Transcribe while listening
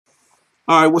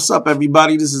All right, what's up,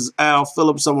 everybody? This is Al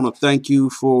Phillips. I want to thank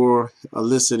you for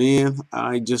listening in.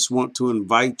 I just want to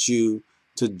invite you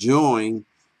to join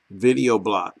Video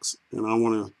Blocks, and I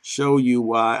want to show you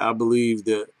why I believe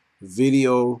that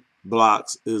Video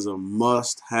Blocks is a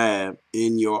must-have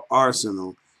in your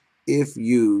arsenal if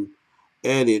you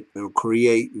edit or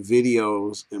create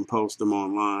videos and post them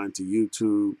online to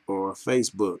YouTube or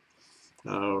Facebook.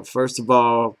 First of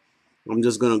all, I'm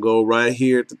just going to go right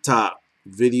here at the top.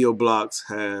 Video Blocks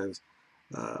has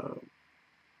uh,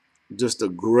 just a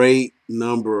great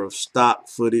number of stock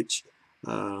footage,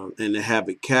 and they have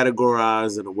it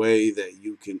categorized in a way that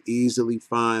you can easily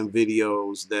find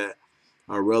videos that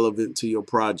are relevant to your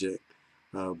project.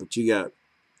 But you got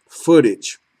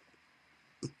footage,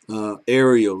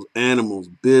 aerials, animals,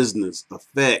 business,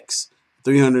 effects,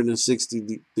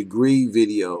 360-degree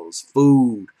videos,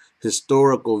 food,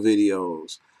 historical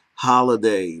videos,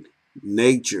 holiday,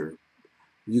 nature.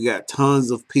 You got tons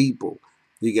of people.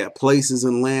 You got places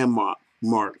and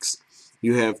landmarks.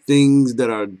 You have things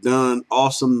that are done,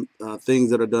 awesome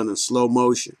things that are done in slow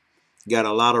motion. You got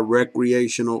a lot of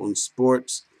recreational and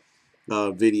sports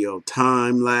video,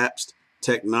 time-lapsed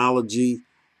technology,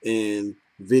 and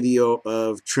video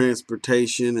of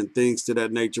transportation and things to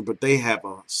that nature. But they have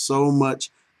so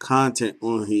much content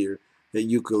on here that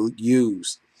you could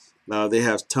use. They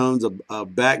have tons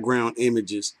of background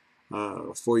images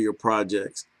for your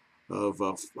projects of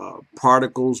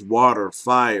particles, water,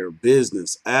 fire,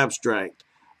 business, abstract,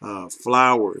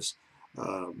 flowers,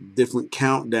 different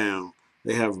countdown.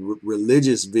 They have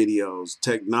religious videos,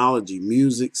 technology,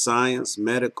 music, science,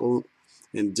 medical,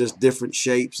 and just different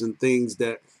shapes and things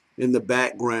that in the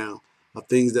background are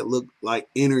things that look like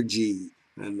energy,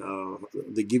 and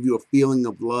they give you a feeling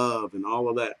of love and all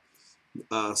of that.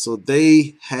 So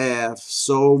they have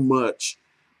so much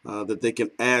that they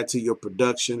can add to your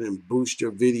production and boost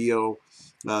your video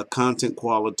content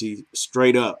quality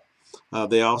straight up.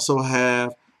 They also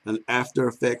have an After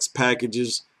Effects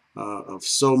packages of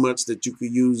so much that you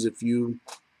could use if you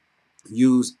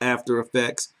use After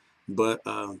Effects. But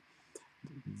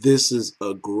this is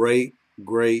a great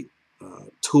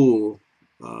tool.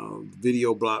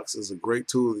 Video Blocks is a great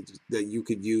tool that you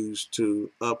could use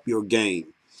to up your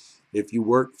game. If you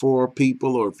work for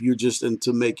people, or if you're just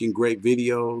into making great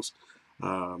videos,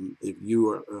 if you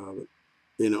are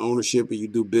in ownership and you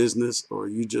do business, or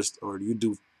you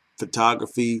do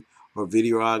photography or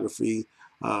videography,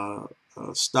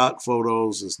 stock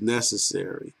photos is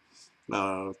necessary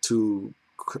to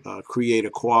create a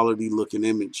quality looking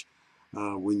image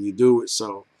when you do it.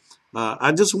 So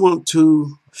I just want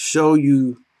to show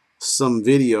you some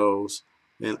videos,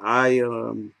 and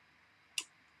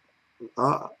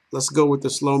let's go with the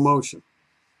slow motion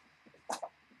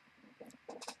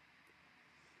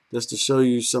just to show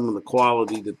you some of the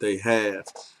quality that they have.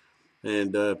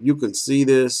 And you can see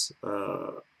this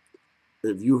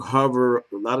if you hover.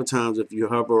 A lot of times, if you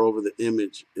hover over the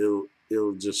image, it'll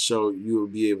just show, you'll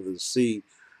be able to see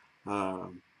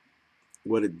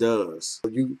what it does.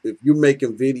 If you're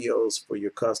making videos for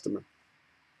your customer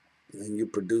and you're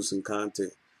producing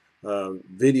content,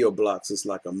 Video Blocks is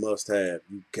like a must-have.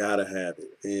 You gotta have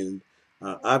it. And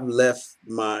I've left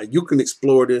my. You can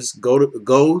explore this. Go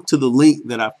to the link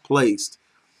that I've placed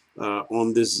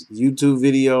on this YouTube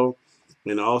video,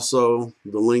 and also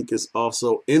the link is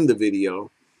also in the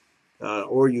video.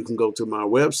 Or you can go to my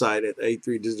website at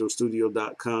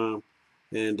a3digitalstudio.com,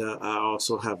 and I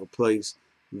also have a place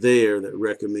there that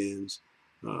recommends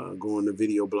going to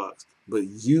Video Blocks. But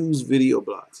use Video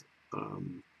Blocks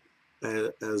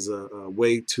as a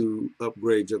way to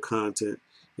upgrade your content,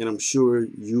 and I'm sure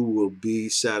you will be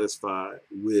satisfied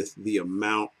with the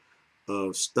amount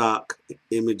of stock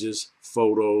images,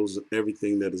 photos, and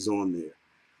everything that is on there.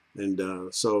 And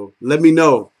so let me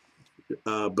know.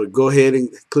 But go ahead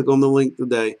and click on the link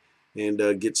today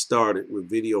and get started with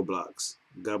Video Blocks.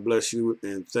 God bless you,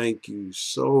 and thank you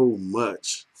so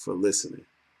much for listening.